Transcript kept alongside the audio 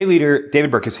Hey leader,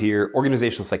 David Burkus here,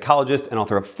 organizational psychologist and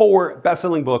author of 4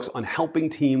 best-selling books on helping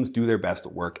teams do their best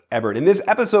work ever. And in this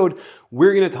episode,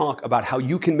 we're going to talk about how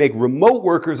you can make remote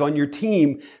workers on your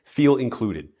team feel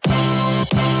included.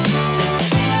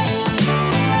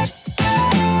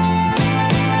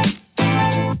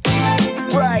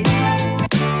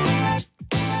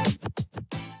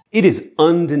 It is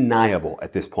undeniable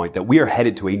at this point that we are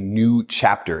headed to a new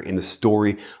chapter in the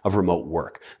story of remote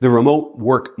work. The remote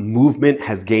work movement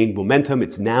has gained momentum.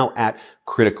 It's now at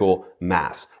critical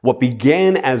mass. What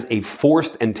began as a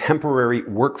forced and temporary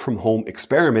work from home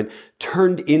experiment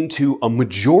turned into a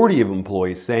majority of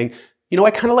employees saying,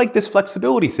 I kind of like this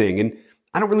flexibility thing and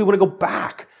I don't really want to go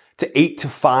back to 8 to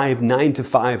 5, 9 to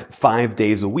 5, 5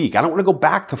 days a week. I don't want to go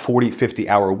back to 40,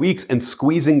 50-hour weeks and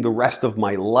squeezing the rest of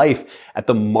my life at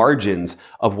the margins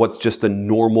of what's just a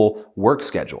normal work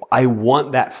schedule. I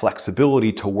want that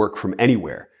flexibility to work from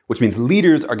anywhere, which means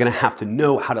leaders are going to have to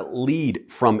know how to lead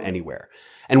from anywhere.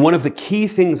 And one of the key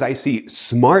things I see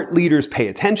smart leaders pay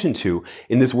attention to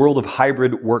in this world of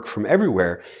hybrid work from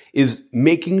everywhere is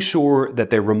making sure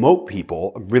that their remote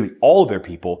people, really all of their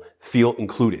people, feel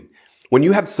included. When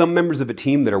you have some members of a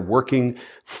team that are working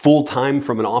full-time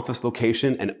from an office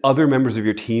location and other members of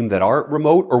your team that are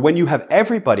remote, or when you have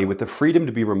everybody with the freedom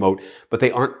to be remote, but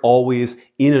they aren't always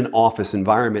in an office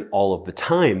environment all of the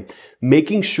time,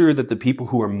 making sure that the people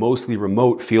who are mostly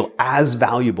remote feel as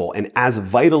valuable and as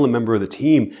vital a member of the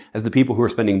team as the people who are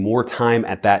spending more time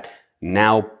at that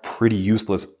now pretty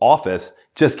useless office.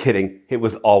 Just kidding, it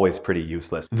was always pretty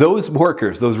useless. Those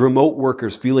workers, those remote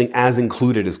workers feeling as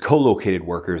included as co-located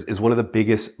workers is one of the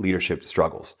biggest leadership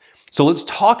struggles. So let's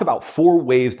talk about 4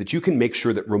 ways that you can make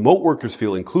sure that remote workers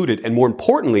feel included, and more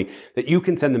importantly, that you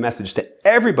can send the message to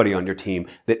everybody on your team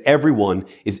that everyone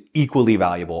is equally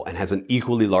valuable and has an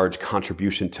equally large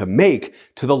contribution to make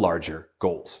to the larger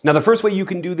goals. Now, the first way you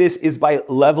can do this is by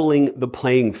leveling the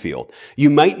playing field. You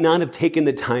might not have taken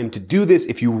the time to do this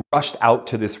if you rushed out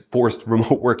to this forced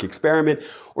remote work experiment,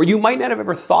 or you might not have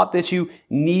ever thought that you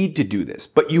need to do this,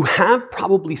 but you have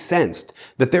probably sensed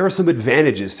that there are some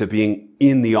advantages to being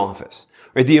in the office.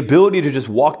 Right? The ability to just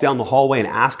walk down the hallway and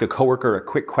ask a coworker a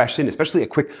quick question, especially a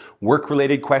quick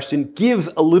work-related question, gives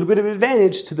a little bit of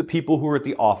advantage to the people who are at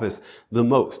the office the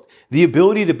most. The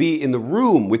ability to be in the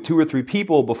room with 2 or 3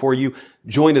 people before you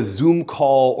join a Zoom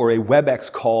call or a WebEx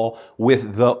call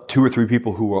with the 2 or 3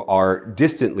 people who are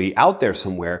distantly out there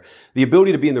somewhere, the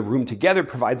ability to be in the room together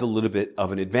provides a little bit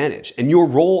of an advantage. And your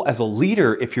role as a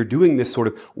leader, if you're doing this sort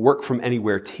of work from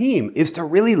anywhere team, is to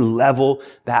really level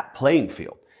that playing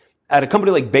field. At a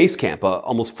company like Basecamp, a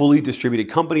almost fully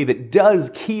distributed company that does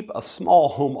keep a small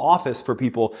home office for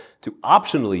people to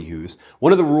optionally use,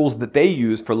 one of the rules that they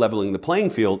use for leveling the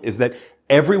playing field is that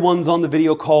everyone's on the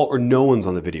video call or no one's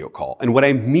on the video call. And what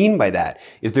I mean by that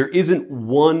is there isn't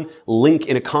one link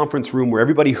in a conference room where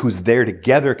everybody who's there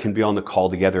together can be on the call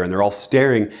together and they're all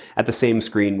staring at the same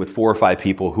screen with 4 or 5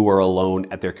 people who are alone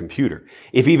at their computer.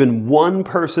 If even one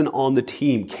person on the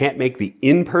team can't make the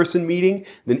in-person meeting,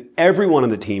 then everyone on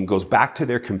the team goes back to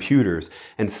their computers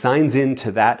and signs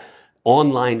into that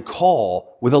online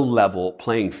call with a level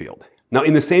playing field. Now,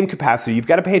 in the same capacity, you've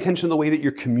got to pay attention to the way that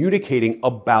you're communicating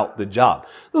about the job.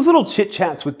 Those little chit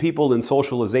chats with people and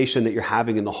socialization that you're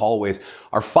having in the hallways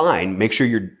are fine. Make sure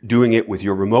you're doing it with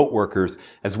your remote workers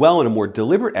as well in a more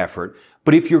deliberate effort.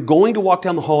 But if you're going to walk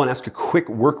down the hall and ask a quick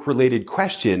work-related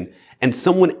question, and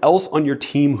someone else on your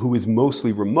team who is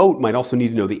mostly remote might also need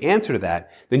to know the answer to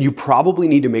that, then you probably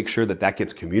need to make sure that that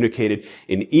gets communicated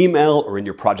in email or in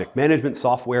your project management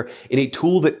software in a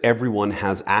tool that everyone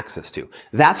has access to.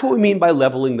 That's what we mean by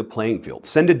leveling the playing field.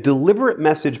 Send a deliberate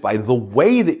message by the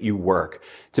way that you work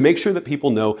to make sure that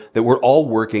people know that we're all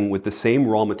working with the same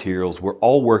raw materials, we're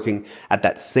all working at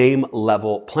that same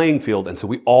level playing field, and so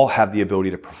we all have the ability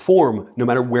to perform no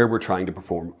matter where we're trying to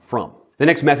perform from. The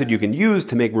next method you can use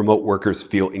to make remote workers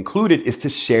feel included is to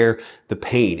share the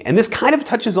pain. And this kind of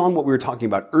touches on what we were talking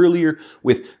about earlier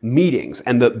with meetings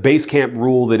and the Basecamp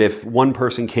rule that if one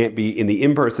person can't be in the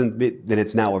in-person, then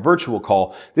it's now a virtual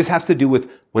call. This has to do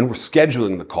with when we're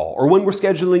scheduling the call or when we're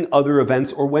scheduling other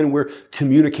events or when we're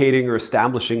communicating or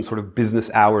establishing sort of business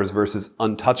hours versus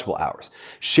untouchable hours.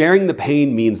 Sharing the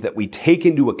pain means that we take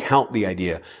into account the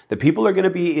idea that people are going to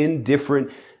be in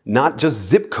different, not just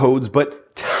zip codes, but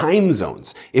time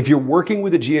zones. If you're working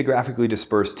with a geographically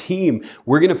dispersed team,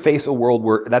 we're going to face a world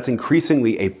where that's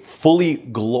increasingly a fully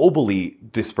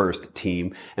globally dispersed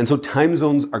team. And so time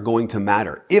zones are going to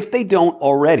matter if they don't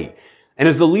already. And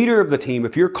as the leader of the team,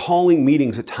 if you're calling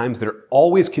meetings at times that are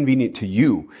always convenient to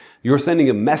you, you're sending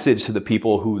a message to the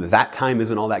people who that time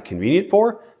isn't all that convenient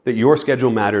for, that your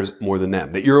schedule matters more than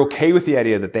them, that you're okay with the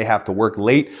idea that they have to work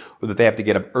late or that they have to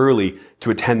get up early to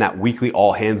attend that weekly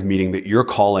all hands meeting that you're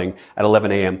calling at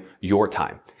 11 a.m. your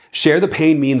time. Share the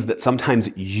pain means that sometimes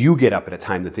you get up at a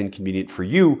time that's inconvenient for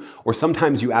you, or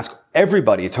sometimes you ask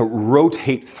everybody to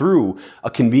rotate through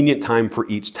a convenient time for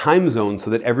each time zone so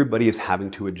that everybody is having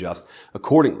to adjust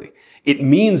accordingly. It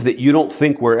means that you don't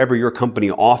think wherever your company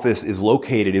office is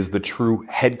located is the true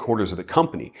headquarters of the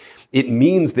company. It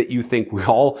means that you think we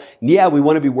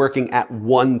want to be working at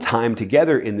one time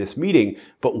together in this meeting,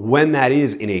 but when that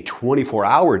is in a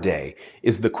 24-hour day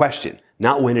is the question,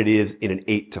 not when it is in an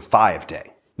 8 to 5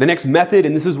 day. The next method,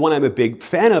 and this is one I'm a big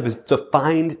fan of, is to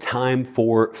find time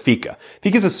for fika.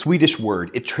 Fika is a Swedish word.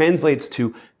 It translates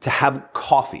to have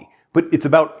coffee, but it's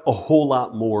about a whole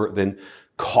lot more than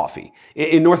coffee.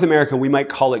 In North America, we might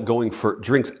call it going for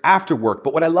drinks after work,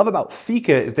 but what I love about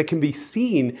fika is that it can be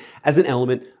seen as an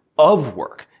element of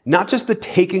work. Not just the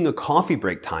taking a coffee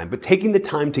break time, but taking the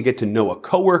time to get to know a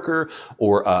coworker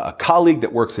or a colleague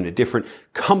that works in a different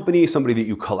company, somebody that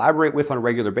you collaborate with on a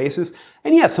regular basis.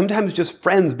 And yeah, sometimes just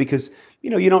friends because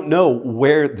you don't know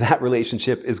where that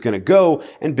relationship is going to go,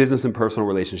 and business and personal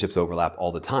relationships overlap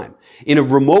all the time. In a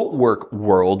remote work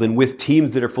world and with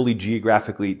teams that are fully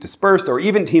geographically dispersed, or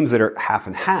even teams that are half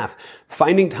and half,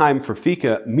 finding time for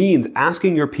fika means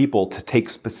asking your people to take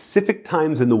specific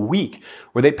times in the week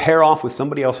where they pair off with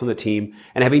somebody else on the team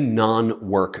and have a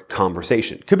non-work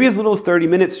conversation. Could be as little as 30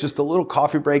 minutes, just a little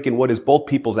coffee break in what is both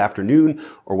people's afternoon,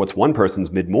 or what's one person's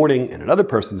mid-morning and another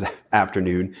person's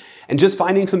afternoon, and just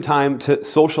finding some time to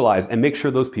socialize and make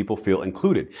sure those people feel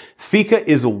included. Fika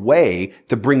is a way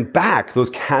to bring back those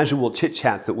casual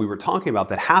chit-chats that we were talking about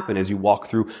that happen as you walk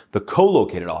through the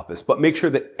co-located office, but make sure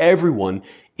that everyone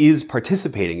is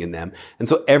participating in them, and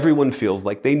so everyone feels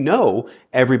like they know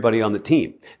everybody on the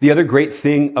team. The other great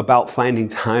thing about finding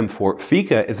time for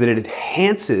fika is that it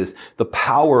enhances the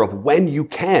power of when you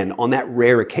can, on that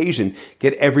rare occasion,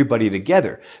 get everybody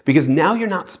together. Because now you're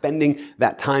not spending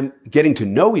that time getting to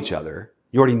know each other,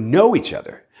 you already know each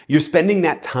other. You're spending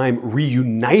that time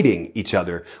reuniting each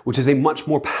other, which is a much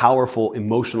more powerful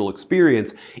emotional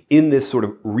experience in this sort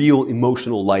of real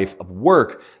emotional life of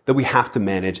work that we have to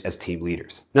manage as team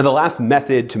leaders. Now, the last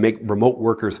method to make remote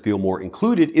workers feel more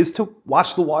included is to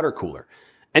watch the water cooler.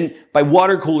 And by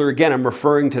water cooler, again, I'm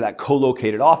referring to that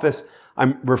co-located office.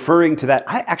 I'm referring to that.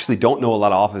 I actually don't know a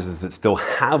lot of offices that still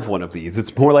have one of these.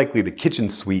 It's more likely the kitchen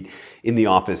suite in the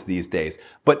office these days.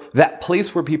 But that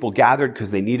place where people gathered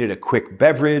because they needed a quick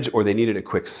beverage or they needed a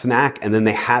quick snack, and then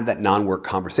they had that non-work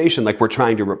conversation like we're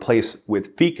trying to replace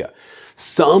with fika.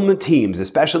 Some teams,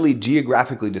 especially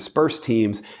geographically dispersed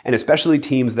teams, and especially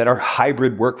teams that are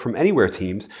hybrid work from anywhere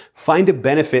teams, find a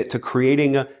benefit to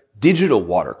creating a digital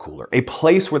water cooler, a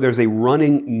place where there's a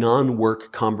running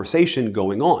non-work conversation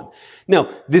going on.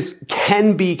 Now, this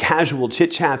can be casual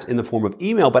chit-chats in the form of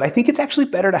email, but I think it's actually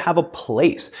better to have a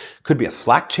place. Could be a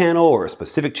Slack channel or a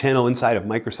specific channel inside of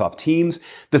Microsoft Teams.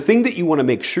 The thing that you want to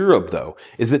make sure of, though,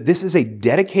 is that this is a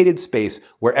dedicated space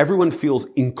where everyone feels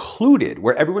included,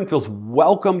 where everyone feels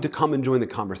welcome to come and join the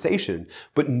conversation,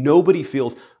 but nobody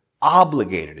feels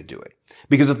obligated to do it.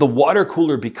 Because if the water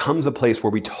cooler becomes a place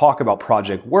where we talk about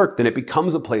project work, then it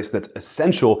becomes a place that's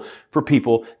essential for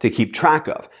people to keep track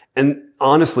of. And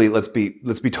honestly, let's be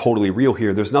totally real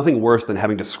here. There's nothing worse than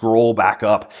having to scroll back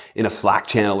up in a Slack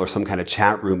channel or some kind of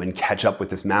chat room and catch up with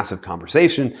this massive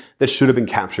conversation that should have been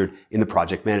captured in the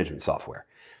project management software.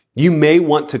 You may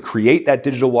want to create that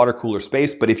digital water cooler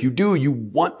space, but if you do, you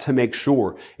want to make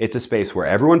sure it's a space where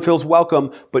everyone feels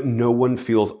welcome, but no one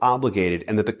feels obligated,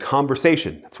 and that the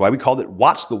conversation, that's why we called it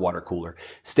Watch the Water Cooler,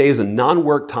 stays on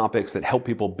non-work topics that help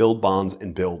people build bonds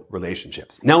and build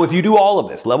relationships. Now, if you do all of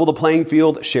this, level the playing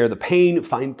field, share the pain,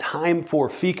 find time for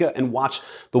fika, and watch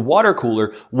the water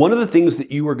cooler, one of the things that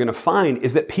you are going to find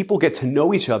is that people get to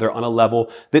know each other on a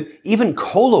level that even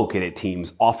co-located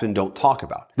teams often don't talk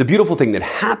about. The beautiful thing that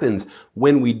happens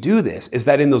when we do this is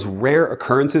that in those rare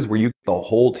occurrences where you get the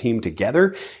whole team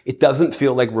together, it doesn't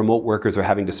feel like remote workers are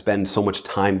having to spend so much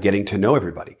time getting to know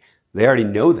everybody. They already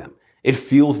know them. It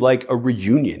feels like a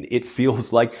reunion. It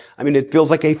feels like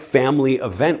a family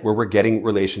event where we're getting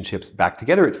relationships back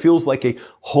together. It feels like a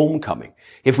homecoming.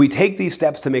 If we take these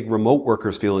steps to make remote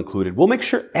workers feel included, we'll make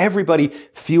sure everybody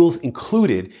feels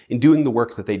included in doing the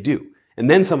work that they do. And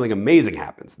then something amazing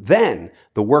happens. Then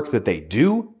the work that they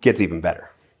do gets even better.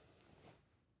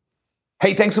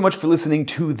 Hey, thanks so much for listening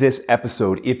to this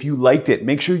episode. If you liked it,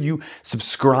 make sure you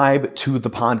subscribe to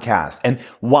the podcast. And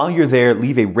while you're there,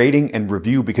 leave a rating and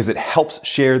review because it helps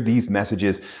share these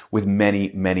messages with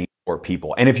many, many more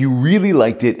people. And if you really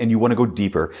liked it and you want to go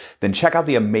deeper, then check out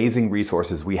the amazing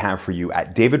resources we have for you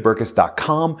at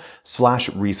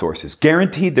davidburkus.com/resources.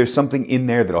 Guaranteed there's something in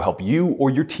there that'll help you or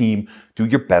your team do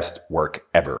your best work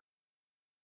ever.